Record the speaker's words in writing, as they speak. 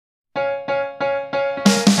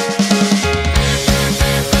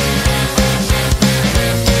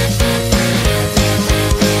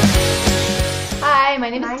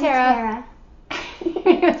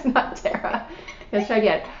That's not Tara. Let's try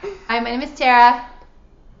again. Hi, my name is Tara.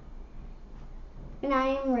 And I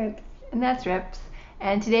am Rips. And that's Rips.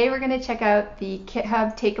 And today we're going to check out the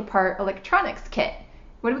KitHub Take Apart Electronics Kit.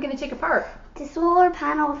 What are we going to take apart? The solar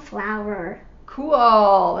panel flower.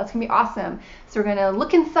 Cool. That's going to be awesome. So we're going to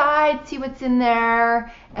look inside, see what's in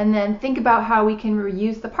there, and then think about how we can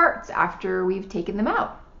reuse the parts after we've taken them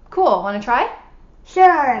out. Cool. Want to try?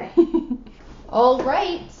 Sure. All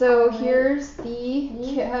right. So here's the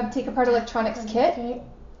KitHub Take Apart Electronics Kit.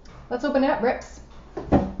 Let's open it up, Rips.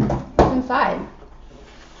 What's inside?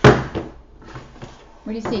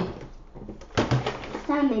 What do you see?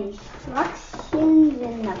 Some instructions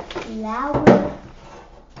in the flower.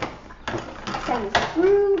 Some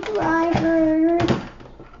screwdrivers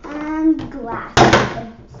and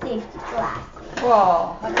glasses, safety glasses.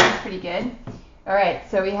 Whoa, that sounds pretty good. All right,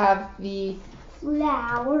 so we have the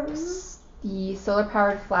Flowers. The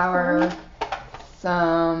solar-powered flower,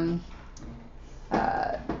 some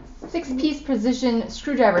 6-piece precision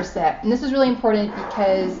screwdriver set. And this is really important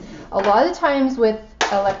because a lot of the times with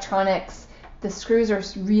electronics, the screws are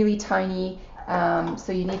really tiny,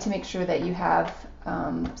 so you need to make sure that you have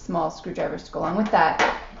small screwdrivers to go along with that.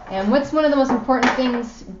 And what's one of the most important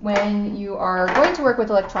things when you are going to work with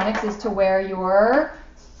electronics is to wear your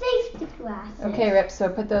Safety glasses. Okay, Rip, so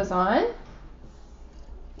put those on.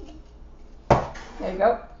 There you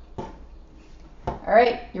go. All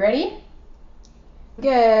right, you ready?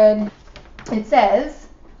 Good. It says,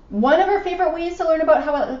 one of our favorite ways to learn about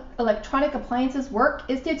how electronic appliances work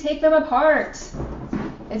is to take them apart.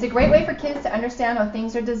 It's a great way for kids to understand how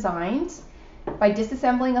things are designed. By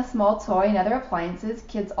disassembling a small toy and other appliances,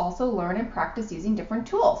 kids also learn and practice using different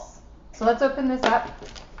tools. So let's open this up.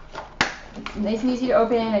 It's nice and easy to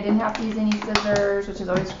open. I didn't have to use any scissors, which is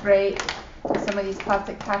always great with some of these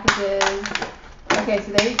plastic packages. Okay,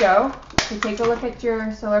 so there you go. So take a look at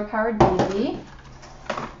your solar-powered Daisy.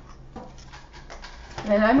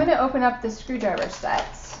 And I'm going to open up the screwdriver set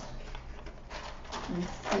and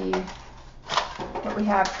see what we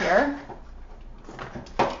have here.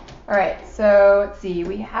 All right, so let's see.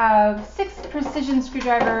 We have 6 precision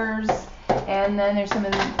screwdrivers, and then there's some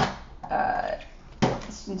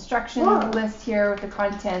instruction list here with the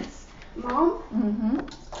contents. Mom?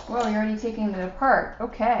 Whoa, you're already taking it apart.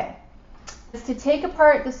 Okay. To take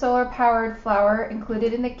apart the solar-powered flower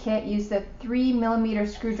included in the kit, use the 3mm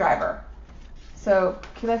screwdriver. So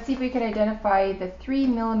let's see if we can identify the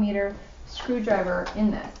 3mm screwdriver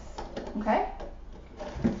in this. Okay.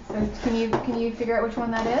 So can you figure out which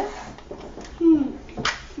one that is?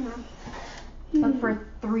 Look for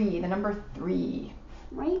 3. The number 3.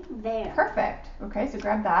 Right there. Perfect. Okay, so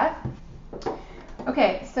grab that.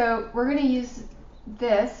 Okay, so we're going to use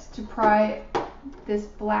this to pry this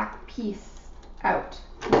black piece out.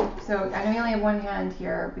 So I know you only have one hand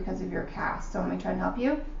here because of your cast, so I'm going to try and help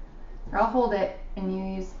you. Or I'll hold it and you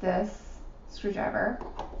use this screwdriver.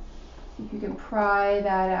 See if you can pry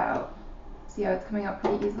that out. See how it's coming out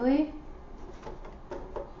pretty easily?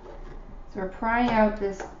 So we're prying out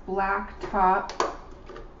this black top.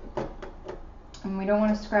 And we don't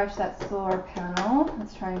want to scratch that solar panel.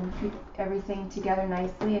 Let's try and keep everything together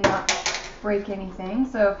nicely and not break anything.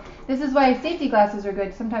 So this is why safety glasses are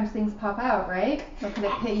good. Sometimes things pop out, right? Or could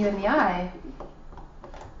it hit you in the eye?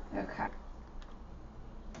 Okay.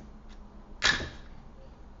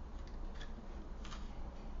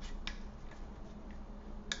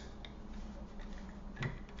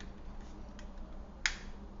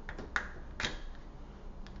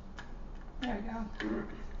 There we go.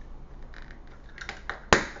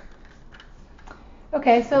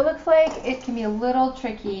 Okay, so it looks like it can be a little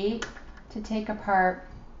tricky to take apart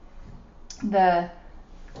the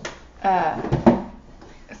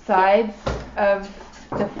sides of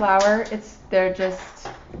the flower. They're just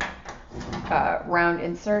round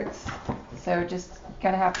inserts, so just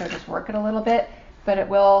gonna have to just work it a little bit, but it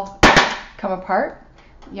will come apart.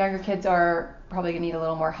 Younger kids are probably gonna need a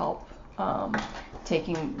little more help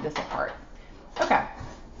taking this apart. Okay.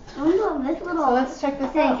 I wonder what this little So let's check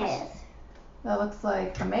this thing out. is. That looks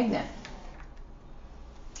like a magnet.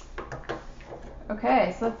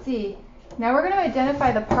 Okay, so let's see. Now we're going to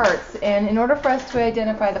identify the parts, and in order for us to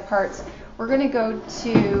identify the parts, we're going to go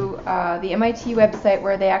to the MIT website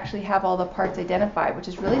where they actually have all the parts identified, which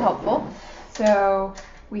is really helpful. So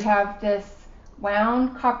we have this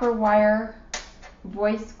wound copper wire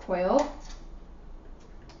voice coil.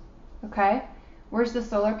 Okay, where's the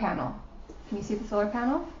solar panel? Can you see the solar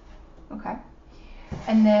panel? Okay.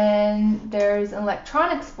 And then there's an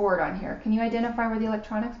electronics board on here. Can you identify where the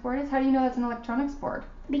electronics board is? How do you know that's an electronics board?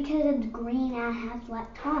 Because it's green and has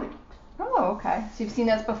electronics. Oh, okay. So you've seen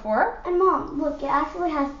this before? And Mom, look, it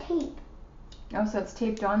actually has tape. Oh, so it's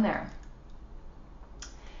taped on there.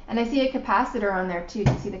 And I see a capacitor on there too.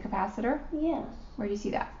 Do you see the capacitor? Yes. Where do you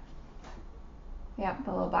see that? Yeah,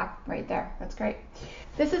 the little black right there. That's great.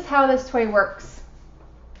 This is how this toy works.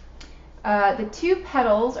 The two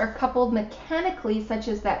pedals are coupled mechanically such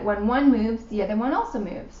as that when one moves, the other one also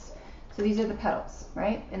moves. So these are the pedals,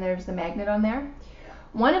 right? And there's the magnet on there.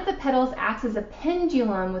 One of the pedals acts as a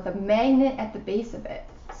pendulum with a magnet at the base of it.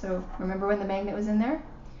 So remember when the magnet was in there?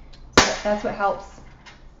 So that's what helps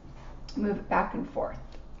move it back and forth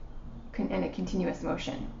in a continuous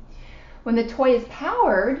motion. When the toy is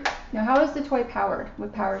powered, now how is the toy powered?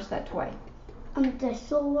 What powers that toy? The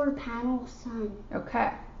solar panel sun.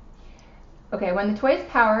 Okay. Okay, when the toy is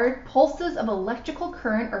powered, pulses of electrical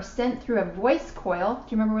current are sent through a voice coil. Do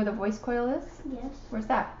you remember where the voice coil is? Yes. Where's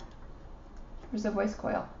that? Where's the voice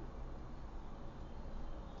coil?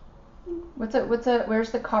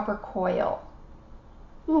 Where's the copper coil?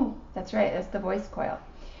 That's right, that's the voice coil,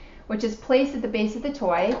 which is placed at the base of the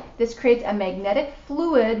toy. This creates a magnetic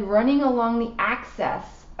fluid running along the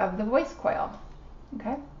axis of the voice coil.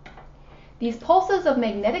 Okay? These pulses of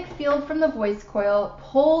magnetic field from the voice coil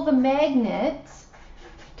pull the magnet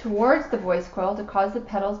towards the voice coil to cause the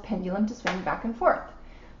pedal's pendulum to swing back and forth.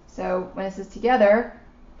 So when this is together,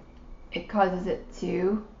 it causes it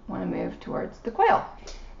to want to move towards the coil.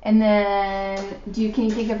 And then, can you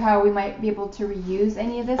think of how we might be able to reuse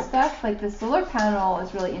any of this stuff? Like the solar panel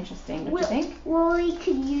is really interesting, don't you think? Well, we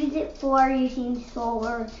could use it for using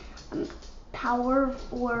solar power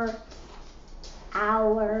for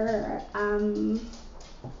our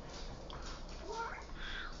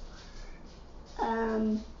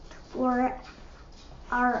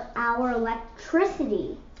our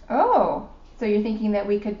electricity. Oh, so you're thinking that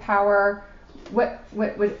we could power what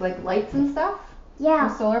like lights and stuff? Yeah.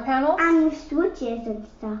 With solar panels? And switches and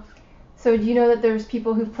stuff. So do you know that there's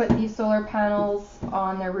people who've put these solar panels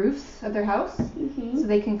on their roofs of their house? Mm-hmm. So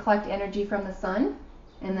they can collect energy from the sun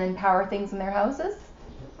and then power things in their houses?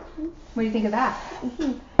 Mm-hmm. What do you think of that?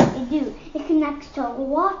 Mm-hmm. They do. It connects to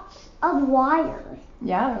lots of wires.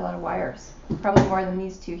 Yeah, there are a lot of wires. Probably more than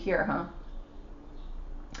these two here, huh?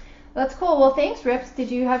 That's cool. Well, thanks, Rips.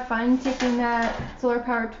 Did you have fun taking that solar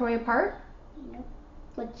powered toy apart? Yep.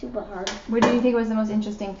 But super hard. What do you think was the most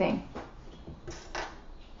interesting thing?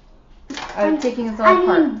 Taking it all apart.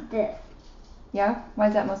 I mean this. Yeah? Why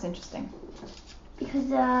is that most interesting?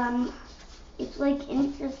 Because it's like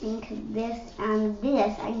interesting because this and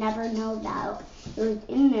this, I never know that it was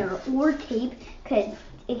in there, or tape, because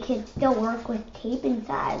it could still work with tape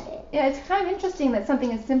inside of it. Yeah, it's kind of interesting that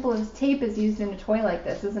something as simple as tape is used in a toy like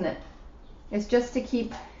this, isn't it? It's just to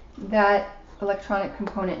keep that electronic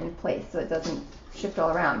component in place so it doesn't shift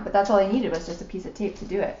all around. But that's all I needed was just a piece of tape to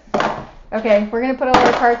do it. Okay, we're going to put all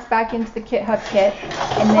our parts back into the Kit Hub kit.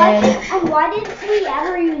 And why didn't we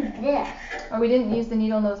ever use this? Oh, we didn't use the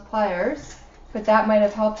needle nose pliers, but that might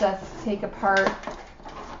have helped us take apart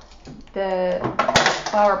the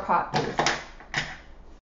flower pot piece.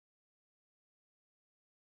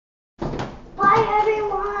 Bye,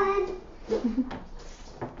 everyone.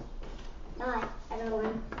 Bye,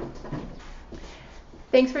 everyone.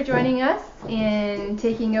 Thanks for joining us in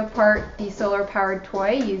taking apart the solar-powered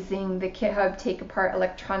toy using the Kit Hub Take Apart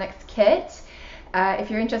Electronics Kit.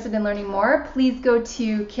 If you're interested in learning more, please go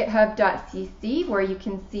to kithub.cc where you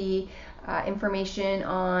can see information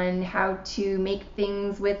on how to make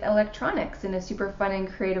things with electronics in a super fun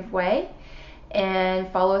and creative way.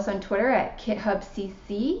 And follow us on Twitter at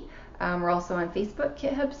KitHubCC. We're also on Facebook,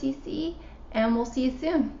 KitHubCC, and we'll see you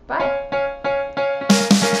soon. Bye.